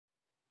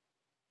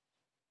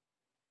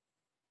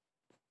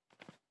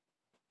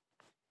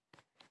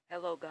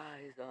Hello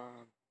guys,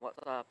 what's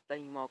up?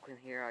 Thank you, Malcolm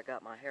here. I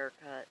got my hair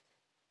cut.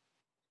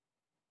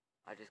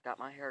 I just got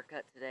my hair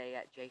cut today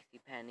at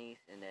jcpennys,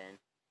 and then,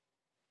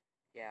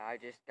 yeah, I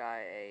just got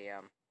a,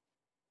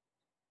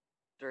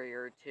 3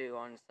 or 2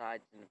 on the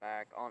sides and the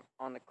back.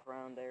 On the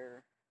crown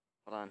there,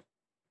 hold on.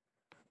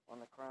 On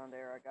the crown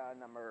there, I got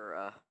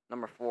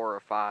number 4 or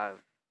 5.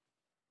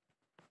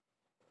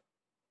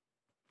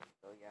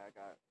 So yeah,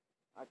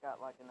 I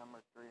got like a number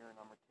 3 or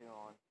number 2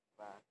 on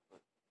the back, but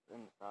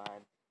in the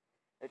sides.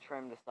 They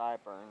trimmed the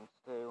sideburns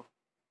too.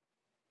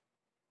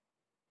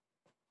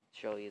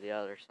 Show you the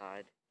other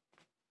side.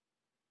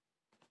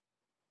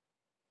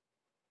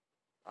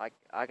 I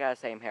got the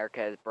same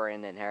haircut as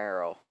Brandon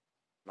Harrell,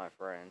 my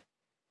friend.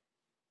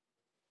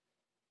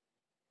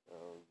 So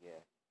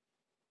yeah,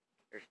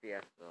 there's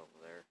BS over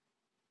there.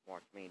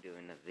 Watch me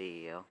doing the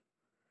video.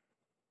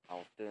 I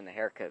was doing the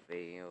haircut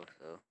video,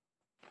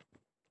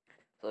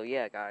 so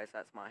yeah, guys,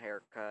 that's my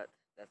haircut.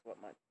 That's what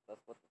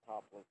the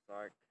top looks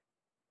like.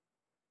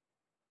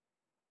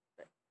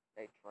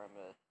 They trimmed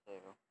this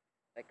too.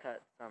 They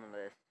cut some of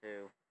this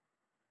too.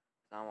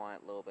 So I want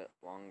it a little bit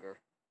longer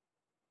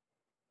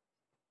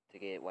to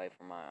get away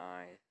from my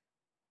eyes.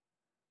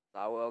 So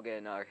I will get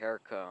another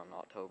haircut in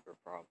October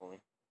probably.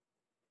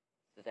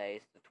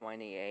 Today's the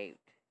 28th.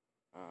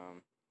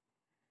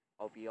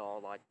 Hope you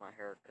all like my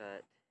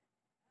haircut.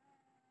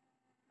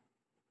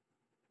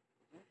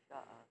 Shut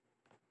up.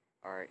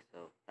 Alright,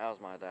 so that was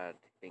my dad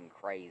being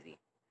crazy.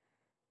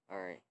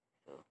 Alright,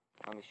 so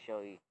let me show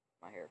you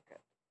my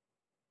haircut.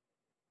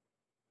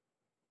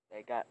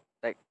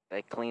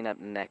 They clean up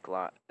the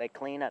neckline. They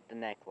clean up the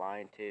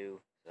neckline too,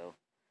 so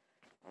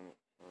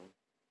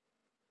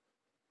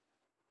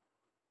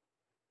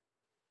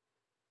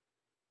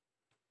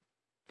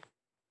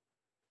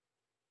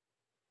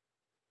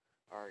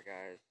alright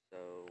guys,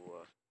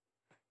 so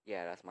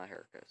yeah, that's my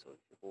haircut. So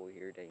your boy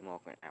here, Dave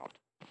Malcolm, out.